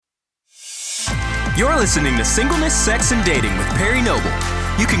You're listening to Singleness, Sex, and Dating with Perry Noble.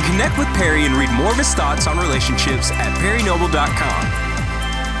 You can connect with Perry and read more of his thoughts on relationships at perrynoble.com.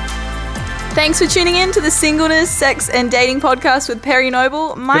 Thanks for tuning in to the Singleness, Sex, and Dating podcast with Perry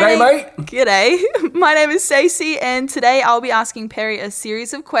Noble. G'day, mate. G'day. My name is Stacey, and today I'll be asking Perry a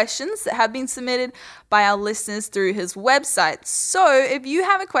series of questions that have been submitted by our listeners through his website. So if you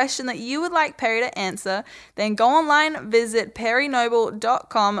have a question that you would like Perry to answer, then go online, visit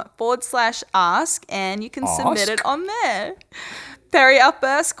perrynoble.com/ask, and you can submit it on there. Perry, our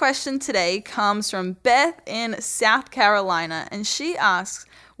first question today comes from Beth in South Carolina, and she asks,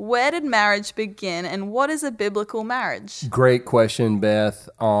 where did marriage begin, and what is a biblical marriage? Great question, Beth.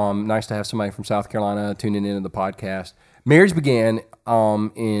 Nice to have somebody from South Carolina tuning into the podcast. Marriage began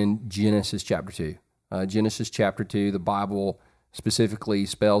in Genesis chapter 2. Genesis chapter 2, the Bible specifically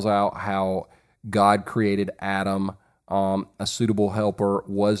spells out how God created Adam. A suitable helper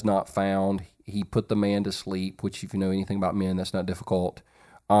was not found. He put the man to sleep, which if you know anything about men, that's not difficult.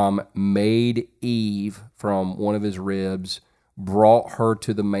 Made Eve from one of his ribs, brought her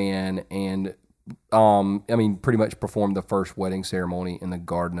to the man, and pretty much performed the first wedding ceremony in the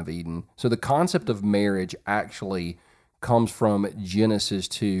Garden of Eden. So the concept of marriage actually comes from Genesis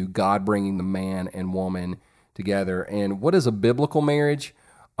 2, God bringing the man and woman together. And what is a biblical marriage?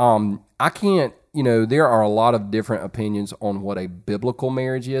 There are a lot of different opinions on what a biblical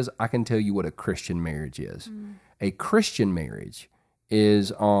marriage is. I can tell you what a Christian marriage is. A Christian marriage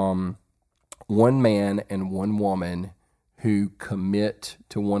is one man and one woman who commit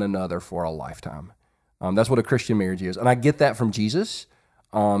to one another for a lifetime. That's what a Christian marriage is. And I get that from Jesus.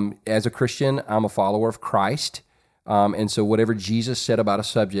 As a Christian, I'm a follower of Christ. And so whatever Jesus said about a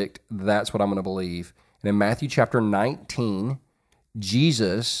subject, that's what I'm going to believe. And in Matthew chapter 19,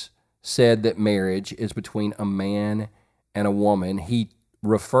 Jesus said that marriage is between a man and a woman. He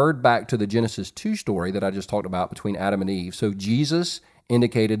referred back to the Genesis 2 story that I just talked about between Adam and Eve. So Jesus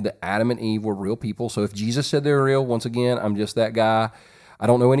indicated that Adam and Eve were real people. So if Jesus said they were real, once again, I'm just that guy. I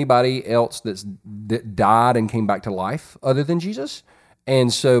don't know anybody else that died and came back to life other than Jesus.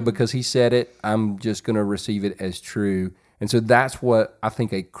 And so because he said it, I'm just going to receive it as true. And so that's what I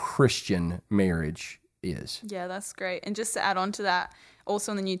think a Christian marriage is. Yeah, that's great. And just to add on to that,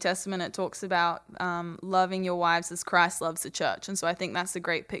 also in the New Testament, it talks about loving your wives as Christ loves the church. And so I think that's a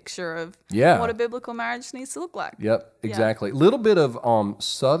great picture of what a biblical marriage needs to look like. Yep, exactly. A little bit of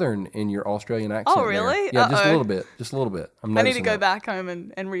Southern in your Australian accent. Oh, really? There. Yeah, just a little bit. I need to go back home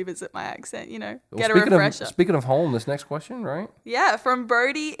and revisit my accent, get a refresher. Speaking of home, this next question, right? Yeah, from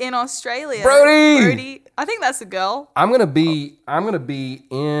Brody in Australia. Brody, I think that's a girl. I'm gonna be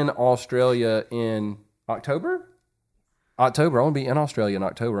in Australia in October. I want to be in Australia in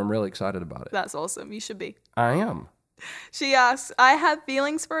October. I'm really excited about it. That's awesome. You should be. I am. She asks, I have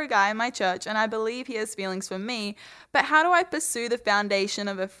feelings for a guy in my church, and I believe he has feelings for me, but how do I pursue the foundation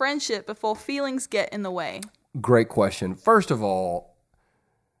of a friendship before feelings get in the way? Great question. First of all,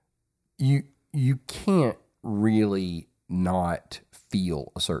 you can't really not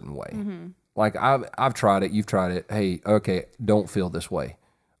feel a certain way. Mm-hmm. Like I've tried it. You've tried it. Hey, okay, don't feel this way.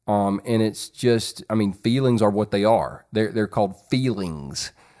 And it's just, feelings are what they are. They're called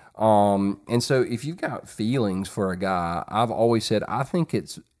feelings. And so if you've got feelings for a guy, I've always said, I think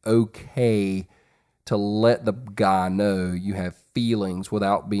it's okay to let the guy know you have feelings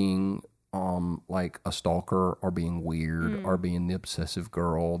without being, like a stalker or being weird or being the obsessive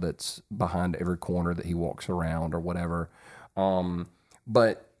girl that's behind every corner that he walks around or whatever.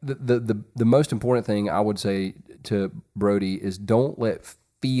 But the most important thing I would say to Brody is don't let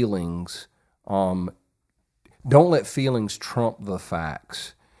feelings trump the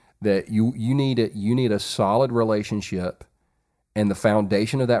facts. That you need a solid relationship, and the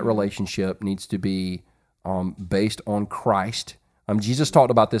foundation of that relationship needs to be based on Christ. Jesus talked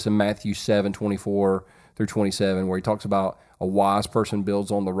about this in Matthew 7:24-27, where he talks about a wise person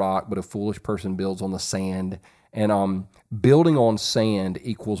builds on the rock, but a foolish person builds on the sand. And building on sand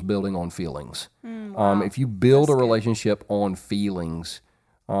equals building on feelings. Wow. If you build a relationship on feelings,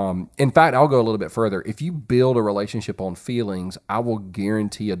 in fact, I'll go a little bit further. If you build a relationship on feelings, I will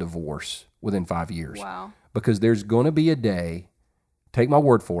guarantee a divorce within 5 years. Wow. Because there's going to be a day, take my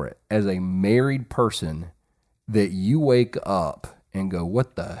word for it, as a married person, that you wake up and go,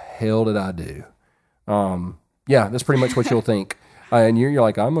 what the hell did I do? That's pretty much what you'll think. And you're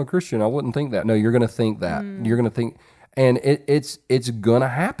like, I'm a Christian, I wouldn't think that. No, you're going to think that. You're going to think, and it's going to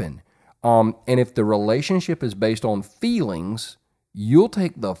happen. And if the relationship is based on feelings, you'll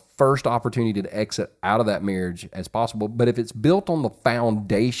take the first opportunity to exit out of that marriage as possible. But if it's built on the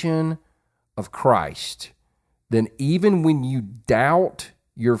foundation of Christ, then even when you doubt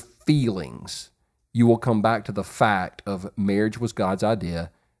your feelings, you will come back to the fact of marriage was God's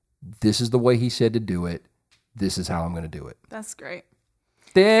idea. This is the way he said to do it. This is how I'm going to do it. That's great.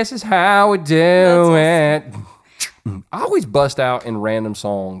 This is how we do it. I always bust out in random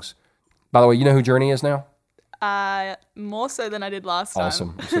songs. By the way, you know who Journey is now? More so than I did last time.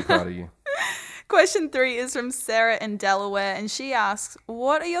 Awesome. I'm so proud of you. Question 3 is from Sarah in Delaware, and she asks,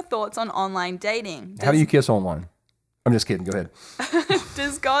 what are your thoughts on online dating? How do you kiss online? I'm just kidding. Go ahead.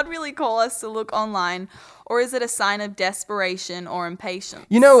 Does God really call us to look online, or is it a sign of desperation or impatience?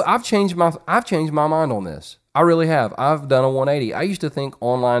 You know, I've changed my mind on this. I really have. I've done a 180. I used to think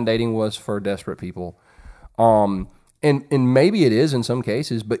online dating was for desperate people. And maybe it is in some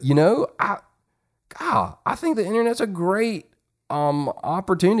cases, but you know, I think the internet's a great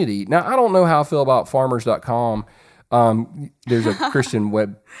opportunity. Now, I don't know how I feel about farmers.com. There's a Christian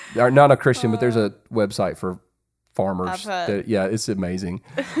or not a Christian, but there's a website for farmers. I've heard. Yeah, it's amazing.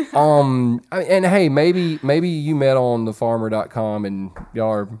 And hey, maybe you met on the farmer.com and y'all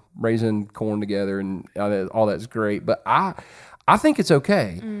are raising corn together and all that's great. But I think it's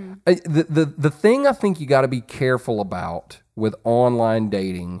okay. The thing I think you got to be careful about with online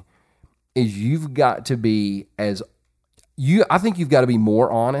dating is you've got to be I think you've got to be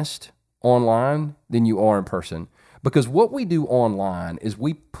more honest online than you are in person. Because what we do online is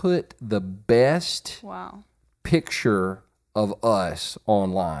we put the best picture of us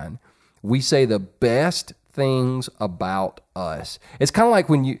online. We say the best things about us. It's kind of like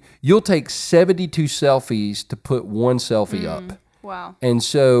when you'll take 72 selfies to put one selfie up. Wow. And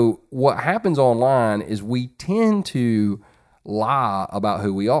so what happens online is we tend to lie about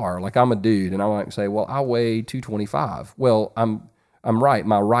who we are. Like I'm a dude and I might say, well, I weigh 225. Well, I'm right.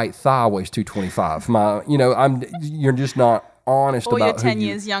 My right thigh weighs 225. You're just not honest or about you're 10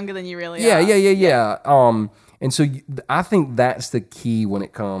 years younger than you really are. are. Yeah. And so I think that's the key when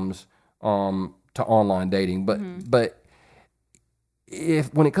it comes to online dating. But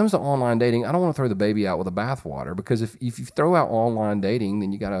when it comes to online dating, I don't want to throw the baby out with the bathwater, because if you throw out online dating,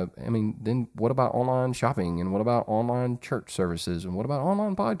 then then what about online shopping, and what about online church services, and what about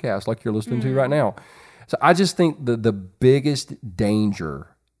online podcasts like you're listening to right now? So I just think the biggest danger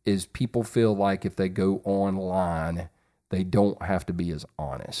is people feel like if they go online, they don't have to be as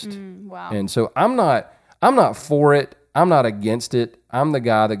honest. Wow. And so I'm not for it. I'm not against it. I'm the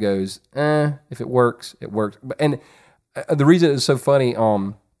guy that goes, if it works, it works. And the reason it's so funny,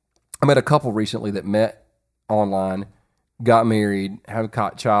 I met a couple recently that met online, got married, had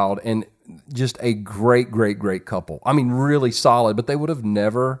a child, and just a great, great, great couple. I mean, really solid, but they would have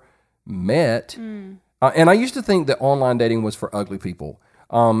never met. And I used to think that online dating was for ugly people.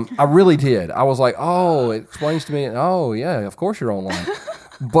 I really did. I was like, oh, it explains to me, oh, yeah, of course you're online.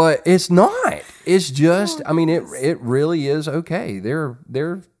 But it's not. It's just, it really is okay.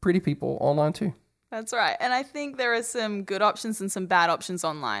 They're pretty people online too. That's right. And I think there are some good options and some bad options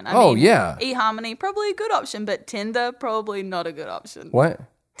online. Yeah. eHarmony, probably a good option, but Tinder, probably not a good option. What?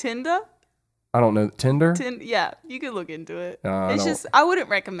 Tinder? I don't know. Tinder? Yeah, you could look into it. I wouldn't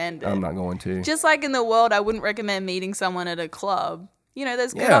recommend it. I'm not going to. Just like in the world, I wouldn't recommend meeting someone at a club. You know,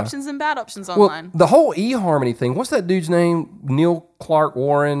 there's good options and bad options online. Well, the whole eHarmony thing, what's that dude's name? Neil Clark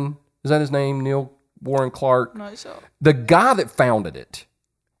Warren? Is that his name? Neil Warren Clark? Not sure. The guy that founded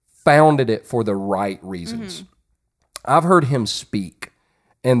it for the right reasons. I've heard him speak,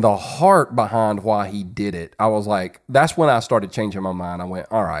 and the heart behind why he did it, I was like, that's when I started changing my mind. I went,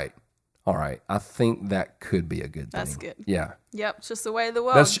 all right, I think that could be a good thing. That's good. Yeah. Yep, it's just the way of the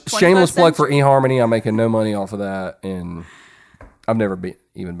world. That's shameless plug for eHarmony. I'm making no money off of that, and I've never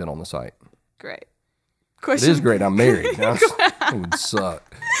even been on the site. Great. It is great. I'm married. It would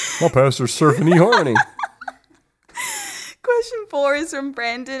suck. My pastor's surfing eHarmony. Question 4 is from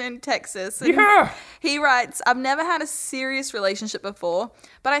Brandon in Texas. And he writes, I've never had a serious relationship before,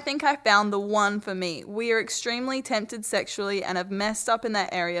 but I think I found the one for me. We are extremely tempted sexually and have messed up in that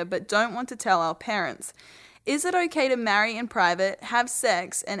area, but don't want to tell our parents. Is it okay to marry in private, have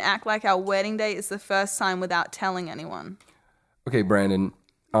sex, and act like our wedding day is the first time without telling anyone? Okay, Brandon.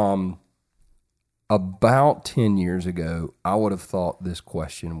 About 10 years ago, I would have thought this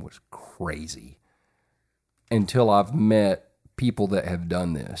question was crazy until I've met people that have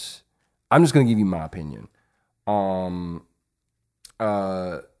done this. I'm just going to give you my opinion.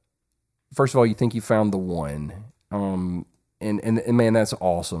 First of all, you think you found the one. And man, that's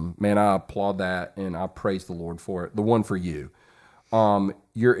awesome. Man, I applaud that and I praise the Lord for it. The one for you.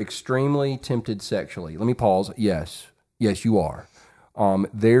 You're extremely tempted sexually. Let me pause. Yes, you are.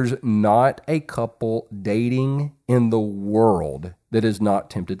 There's not a couple dating in the world that is not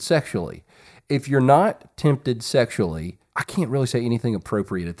tempted sexually. If you're not tempted sexually, I can't really say anything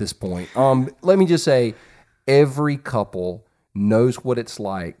appropriate at this point. Let me just say, every couple knows what it's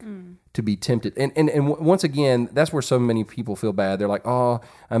like to be tempted. And once again, that's where so many people feel bad. They're like, oh,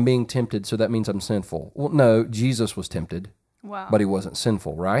 I'm being tempted, so that means I'm sinful. Well, no, Jesus was tempted, but he wasn't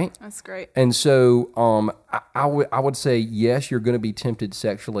sinful, right? That's great. And so I would say, yes, you're going to be tempted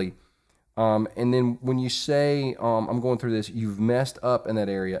sexually. And then when you say, I'm going through this, you've messed up in that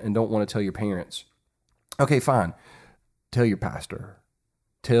area and don't want to tell your parents. Okay, fine. Tell your pastor.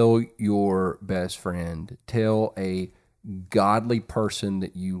 Tell your best friend. Tell a godly person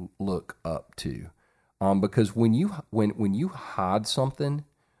that you look up to, because when you hide something,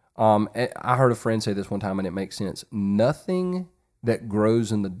 I heard a friend say this one time, and it makes sense. Nothing that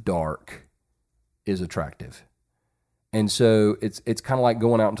grows in the dark is attractive, and so it's kind of like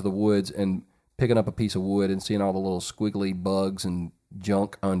going out into the woods and picking up a piece of wood and seeing all the little squiggly bugs and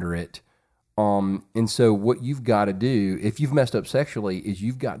junk under it. And so what you've got to do, if you've messed up sexually, is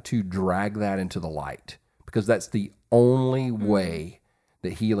you've got to drag that into the light, because that's the only way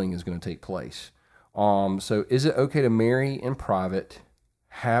that healing is going to take place. So is it okay to marry in private,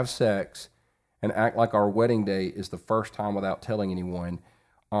 have sex, and act like our wedding day is the first time without telling anyone?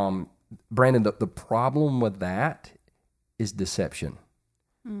 Brandon, the problem with that is deception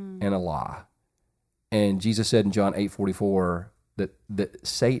and a lie. And Jesus said in John 8:44 that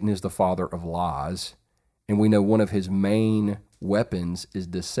Satan is the father of lies, and we know one of his main weapons is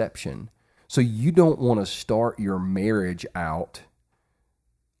deception. So you don't want to start your marriage out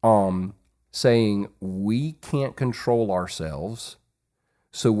saying we can't control ourselves,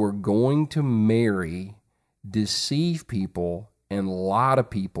 so we're going to marry, deceive people, and lie to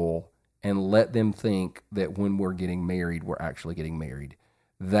people, and let them think that when we're getting married, we're actually getting married.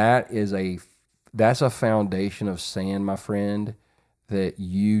 That's a foundation of sand, my friend, that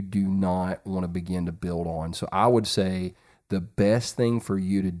you do not want to begin to build on. So I would say the best thing for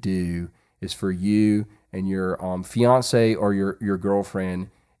you to do is for you and your fiance or your girlfriend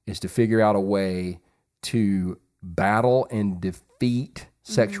is to figure out a way to battle and defeat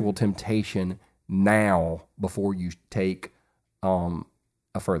sexual temptation now before you take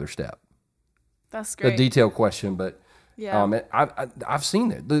a further step. That's great. A detailed question, but yeah, I've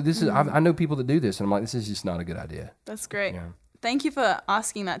seen it. This is I know people that do this, and I'm like, this is just not a good idea. That's great. Yeah. Thank you for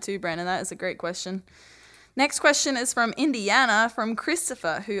asking that too, Brandon. That is a great question. Next question is from Indiana, from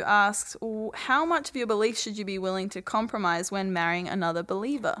Christopher, who asks, how much of your belief should you be willing to compromise when marrying another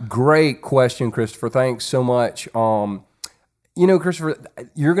believer? Great question, Christopher. Thanks so much. Christopher,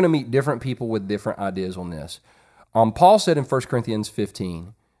 you're going to meet different people with different ideas on this. Paul said in 1 Corinthians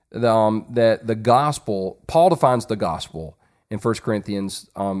 15 that the gospel, Paul defines the gospel in 1 Corinthians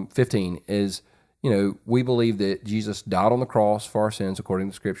 15 is, we believe that Jesus died on the cross for our sins according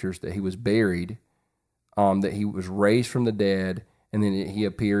to the scriptures, that he was buried, that he was raised from the dead, and then he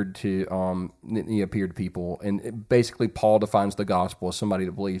appeared to people. And basically, Paul defines the gospel as somebody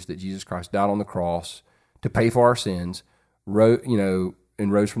that believes that Jesus Christ died on the cross to pay for our sins,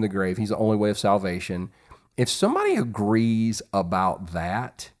 and rose from the grave. He's the only way of salvation. If somebody agrees about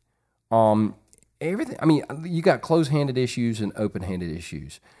that, everything. I mean, you got closed-handed issues and open-handed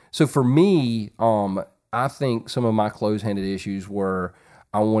issues. So for me, I think some of my closed-handed issues were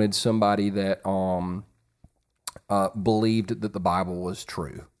I wanted somebody that believed that the Bible was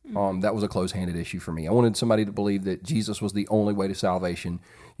true. That was a closed-handed issue for me. I wanted somebody to believe that Jesus was the only way to salvation.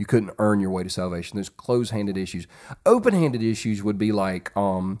 You couldn't earn your way to salvation. There's closed-handed issues. Open-handed issues would be like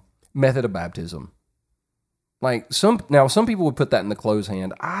method of baptism. Like some people would put that in the closed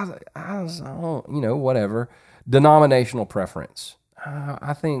hand. I don't, whatever. Denominational preference.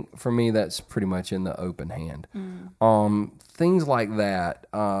 I think for me that's pretty much in the open hand. Things like that.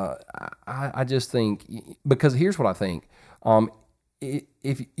 I just think, because here's what I think.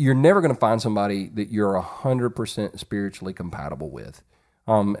 If you're never going to find somebody that you're 100% spiritually compatible with.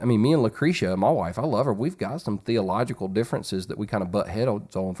 Me and Lucretia, my wife, I love her. We've got some theological differences that we kind of butt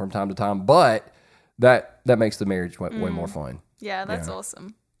heads on from time to time, but that makes the marriage way more fun. Yeah, that's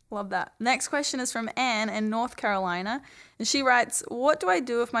awesome. Love that. Next question is from Anne in North Carolina. And she writes, what do I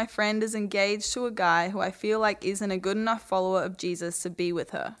do if my friend is engaged to a guy who I feel like isn't a good enough follower of Jesus to be with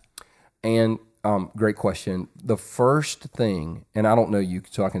her? And great question. The first thing, and I don't know you,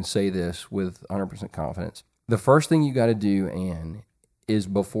 so I can say this with 100% confidence. The first thing you got to do, Anne, is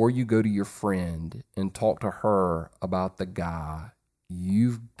before you go to your friend and talk to her about the guy,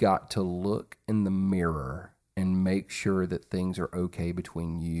 you've got to look in the mirror and make sure that things are okay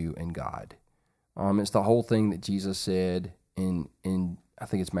between you and God. It's the whole thing that Jesus said in I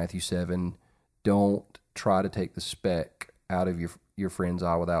think it's Matthew 7, don't try to take the speck out of your friend's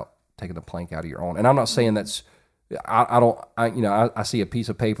eye without taking the plank out of your own. And I'm not saying that's I see a piece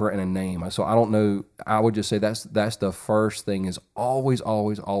of paper and a name, so I don't know. I would just say that's the first thing is always,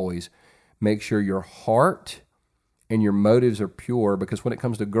 always, always make sure your heart and your motives are pure, because when it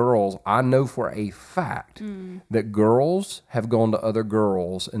comes to girls, I know for a fact that girls have gone to other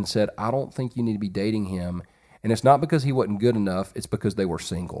girls and said, I don't think you need to be dating him. And it's not because he wasn't good enough, it's because they were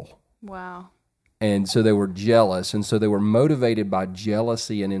single. Wow. And so they were jealous, and so they were motivated by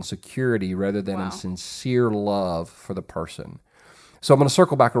jealousy and insecurity rather than in sincere love for the person. So I'm going to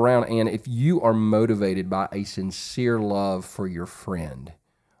circle back around, and if you are motivated by a sincere love for your friend,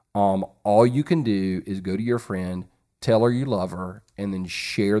 all you can do is go to your friend, tell her you love her, and then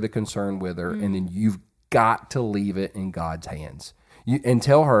share the concern with her, and then you've got to leave it in God's hands. And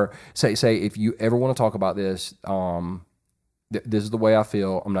tell her, say, if you ever want to talk about this, this is the way I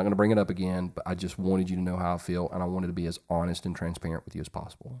feel. I'm not going to bring it up again, but I just wanted you to know how I feel, and I wanted to be as honest and transparent with you as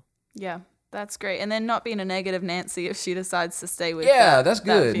possible. Yeah, that's great. And then not being a negative Nancy if she decides to stay with that's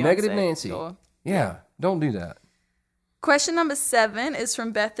good. that Negative fiancé. Nancy. Or, don't do that. Question number 7 is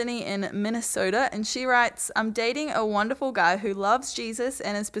from Bethany in Minnesota, and she writes, I'm dating a wonderful guy who loves Jesus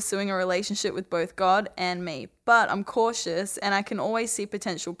and is pursuing a relationship with both God and me, but I'm cautious and I can always see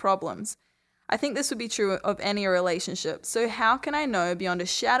potential problems. I think this would be true of any relationship. So how can I know beyond a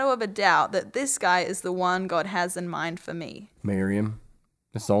shadow of a doubt that this guy is the one God has in mind for me? Marry him.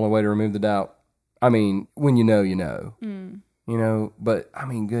 That's the only way to remove the doubt. I mean, when you know, you know. You know, but I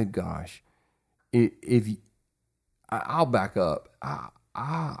mean, good gosh. I'll back up. I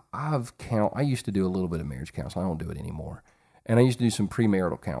used to do a little bit of marriage counseling. I don't do it anymore. And I used to do some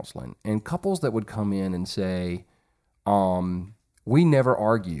premarital counseling. And couples that would come in and say, we never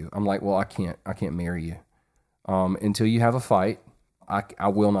argue. I'm like, well, I can't marry you until you have a fight. I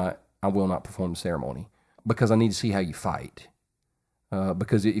will not perform the ceremony because I need to see how you fight.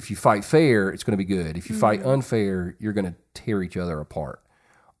 Because if you fight fair, it's going to be good. If you fight unfair, you're going to tear each other apart.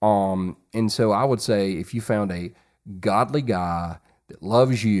 And so I would say, if you found a godly guy that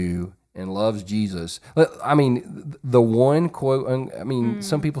loves you and loves Jesus. I mean, the one quote, I mean,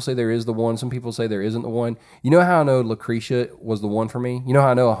 some people say there is the one, some people say there isn't the one. You know how I know Lucretia was the one for me? You know how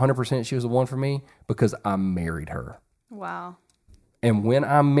I know 100% she was the one for me? Because I married her. Wow. And when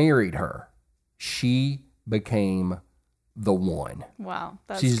I married her, she became the one. Wow,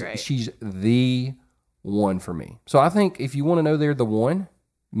 that's great. She's the one for me. So I think if you want to know they're the one,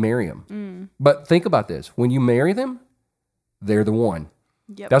 marry them. But think about this. When you marry them, they're the one.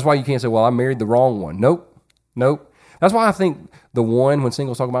 Yep. That's why you can't say, well, I married the wrong one. Nope. That's why I think the one, when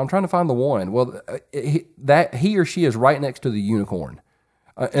singles talk about, I'm trying to find the one. Well, that he or she is right next to the unicorn.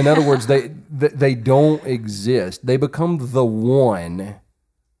 In other words, they don't exist. They become the one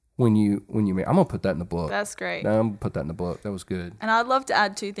when you marry. I'm going to put that in the book. That's great. I'm going to put that in the book. That was good. And I'd love to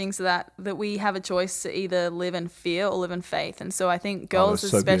add 2 things to that we have a choice to either live in fear or live in faith. And so I think girls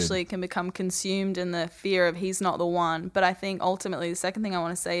especially can become consumed in the fear of he's not the one. But I think ultimately the second thing I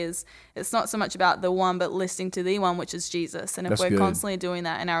want to say is it's not so much about the one, but listening to the one, which is Jesus. And if we're constantly doing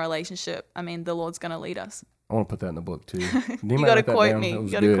that in our relationship, I mean, the Lord's going to lead us. I want to put that in the book too. You got to quote me. You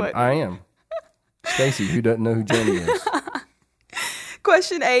got to quote me. I am. Stacy, who doesn't know who Jenny is?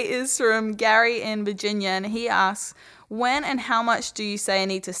 Question 8 is from Gary in Virginia, and he asks, when and how much do you say I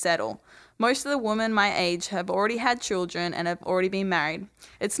need to settle? Most of the women my age have already had children and have already been married.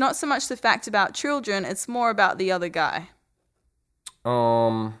 It's not so much the fact about children, it's more about the other guy.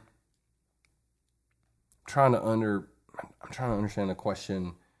 I'm trying to understand the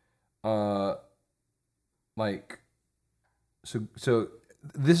question. So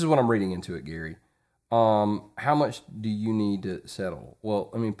this is what I'm reading into it, Gary. How much do you need to settle? Well,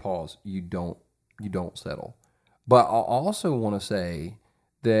 let me pause. You don't settle. But I also want to say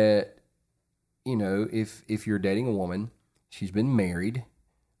that, you know, if you're dating a woman, she's been married,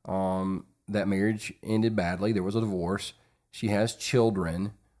 that marriage ended badly, there was a divorce, she has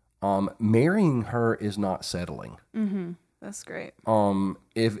children, marrying her is not settling. Mm-hmm. That's great.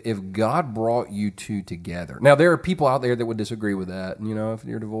 If God brought you two together, now there are people out there that would disagree with that. You know, if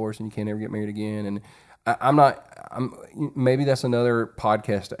you're divorced and you can't ever get married again, and I'm maybe that's another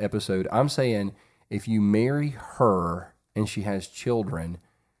podcast episode. I'm saying if you marry her and she has children,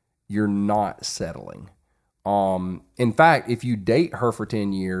 you're not settling. In fact, if you date her for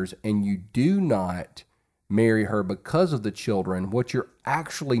 10 years and you do not marry her because of the children, what you're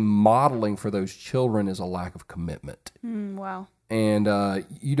actually modeling for those children is a lack of commitment. Wow. And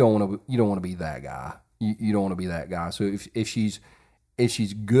you don't want to be that guy. You don't want to be that guy. So if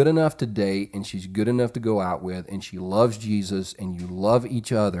she's good enough to date and she's good enough to go out with and she loves Jesus and you love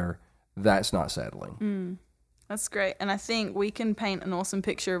each other, that's not settling. That's great. And I think we can paint an awesome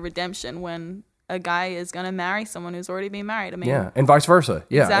picture of redemption when a guy is going to marry someone who's already been married. I mean, Yeah, and vice versa.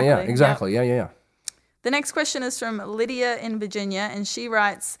 Yeah, Exactly. yeah, exactly. Yeah. The next question is from Lydia in Virginia, and she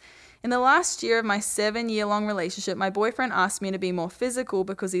writes, in the last year of my 7-year-long relationship, my boyfriend asked me to be more physical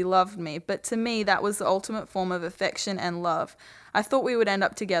because he loved me, but to me, that was the ultimate form of affection and love. I thought we would end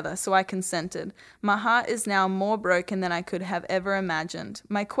up together, so I consented. My heart is now more broken than I could have ever imagined.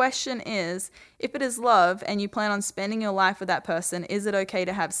 My question is, if it is love and you plan on spending your life with that person, is it okay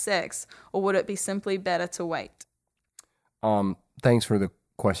to have sex, or would it be simply better to wait? Thanks for the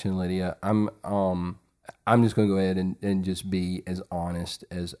question, Lydia. I'm just going to go ahead and just be as honest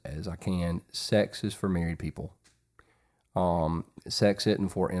as I can. Sex is for married people. Sex isn't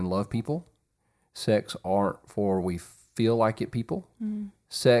for in love people. Sex aren't for we feel like it people.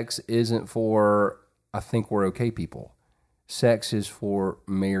 Sex isn't for I think we're okay people. Sex is for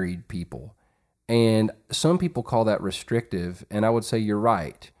married people. And some people call that restrictive, and I would say you're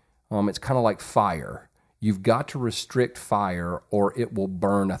right. It's kind of like fire. You've got to restrict fire or it will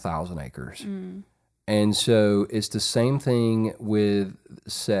burn 1,000 acres. And so it's the same thing with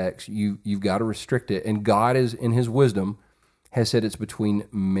sex. You've got to restrict it. And God is, in his wisdom, has said it's between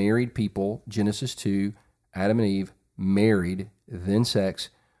married people, Genesis 2, Adam and Eve, married, then sex.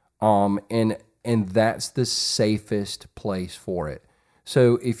 And that's the safest place for it.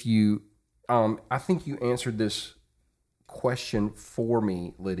 So if you, I think you answered this question for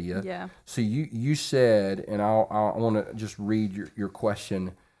me, Lydia. Yeah. So you said, and I want to just read your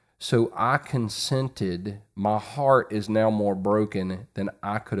question. So I consented. My heart is now more broken than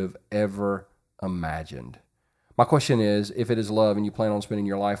I could have ever imagined. My question is, if it is love and you plan on spending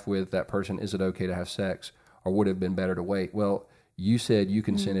your life with that person, is it okay to have sex, or would it have been better to wait? Well, you said you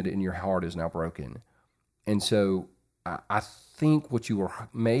consented and your heart is now broken. And so I think what you were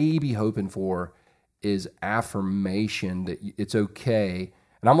maybe hoping for is affirmation that it's okay.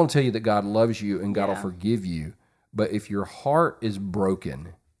 And I'm going to tell you that God loves you and God will forgive you. But if your heart is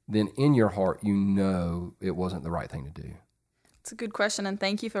broken, then in your heart, you know it wasn't the right thing to do. It's a good question, and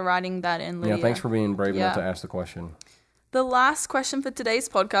thank you for writing that in, Lydia. Yeah, thanks for being brave enough to ask the question. The last question for today's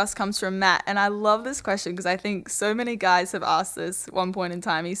podcast comes from Matt, and I love this question because I think so many guys have asked this at one point in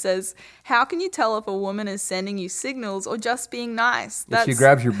time. He says, how can you tell if a woman is sending you signals or just being nice? If she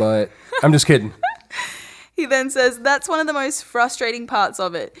grabs your butt. I'm just kidding. He then says, that's one of the most frustrating parts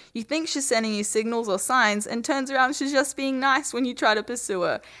of it. You think she's sending you signals or signs and turns around she's just being nice when you try to pursue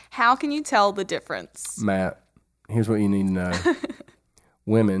her. How can you tell the difference? Matt, here's what you need to know.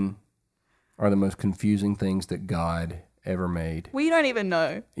 Women are the most confusing things that God ever made. We don't even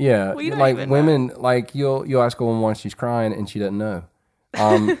know. Yeah, We don't like even women, like you'll ask a woman why she's crying and she doesn't know.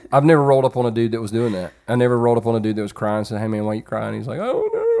 I've never rolled up on a dude that was doing that. I never rolled up on a dude that was crying and said, "Hey man, why you crying?" He's like, "Oh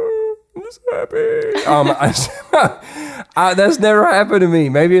no. I'm just happy." That's never happened to me.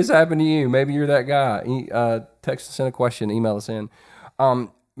 Maybe it's happened to you. Maybe you're that guy. Text us in a question, email us in.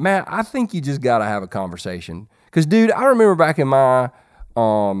 Matt, I think you just got to have a conversation. Because, dude, I remember back in my,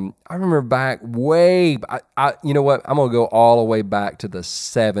 you know what? I'm going to go all the way back to the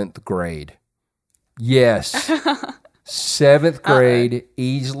 7th grade. Yes. 7th grade,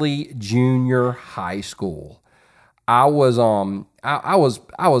 Easley Junior High School. I was the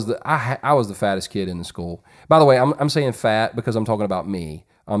fattest kid in the school. By the way, I'm saying fat because I'm talking about me.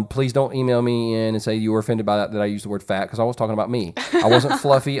 Please don't email me in and say you were offended by that I used the word fat, because I was talking about me. I wasn't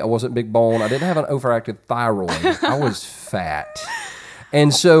fluffy. I wasn't big bone. I didn't have an overactive thyroid. I was fat.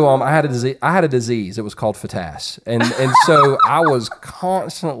 And so I had a disease. It was called FATAS. And so I was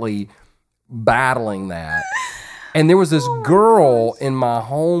constantly battling that. And there was this girl in my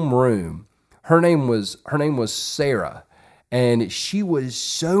homeroom. Her name was Sarah, and she was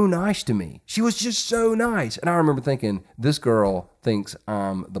so nice to me. She was just so nice, and I remember thinking, this girl thinks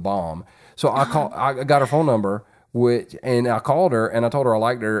I'm the bomb. So I got her phone number, and I called her, and I told her I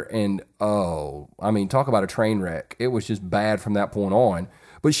liked her, and talk about a train wreck. It was just bad from that point on.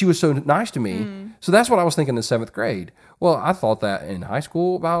 But she was so nice to me. So that's what I was thinking in 7th grade. Well, I thought that in high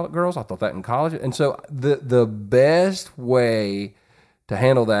school about girls. I thought that in college, and so the best way to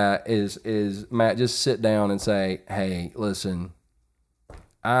handle that is Matt, just sit down and say, "Hey, listen,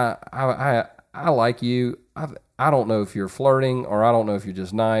 I like you. I don't know if you're flirting or I don't know if you're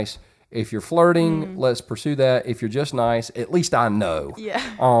just nice. If you're flirting, let's pursue that. If you're just nice, at least I know." Yeah.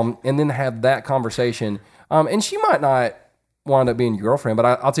 And then have that conversation. And she might not wind up being your girlfriend, but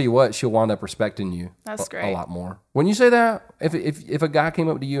I'll tell you what, she'll wind up respecting you. That's great. A lot more. When you say that, if a guy came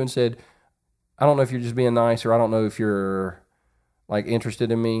up to you and said, "I don't know if you're just being nice, or I don't know if you're like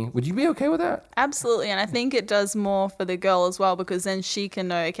interested in me. Would you be okay with that? Absolutely. And I think it does more for the girl as well, because then she can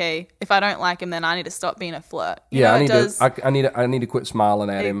know, okay, if I don't like him, then I need to stop being a flirt. You know, I need to quit smiling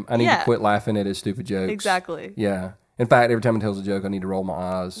at him. I need to quit laughing at his stupid jokes. Exactly. Yeah. In fact, every time he tells a joke, I need to roll my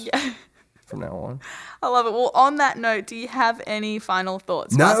eyes from now on. I love it. Well, on that note, do you have any final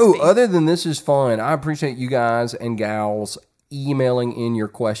thoughts? No, other than this is fun. I appreciate you guys and gals emailing in your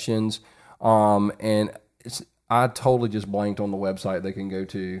questions. And I totally just blanked on the website they can go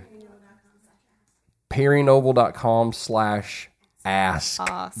to.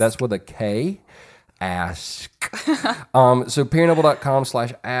 perrynoble.com/ask. That's with a K. Ask. So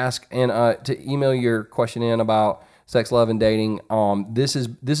perrynoble.com/ask, and to email your question in about sex, love, and dating. This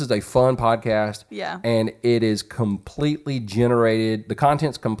is a fun podcast. Yeah. And it is completely generated. The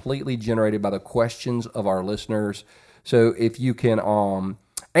content's completely generated by the questions of our listeners. So if you can,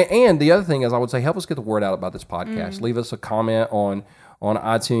 and the other thing is, I would say, help us get the word out about this podcast. Leave us a comment on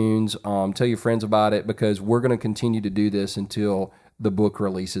iTunes. Tell your friends about it, because we're going to continue to do this until the book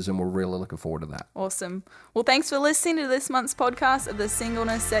releases, and we're really looking forward to that. Awesome. Well, thanks for listening to this month's podcast of the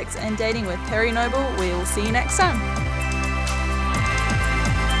Singleness, Sex, and Dating with Perry Noble. We will see you next time.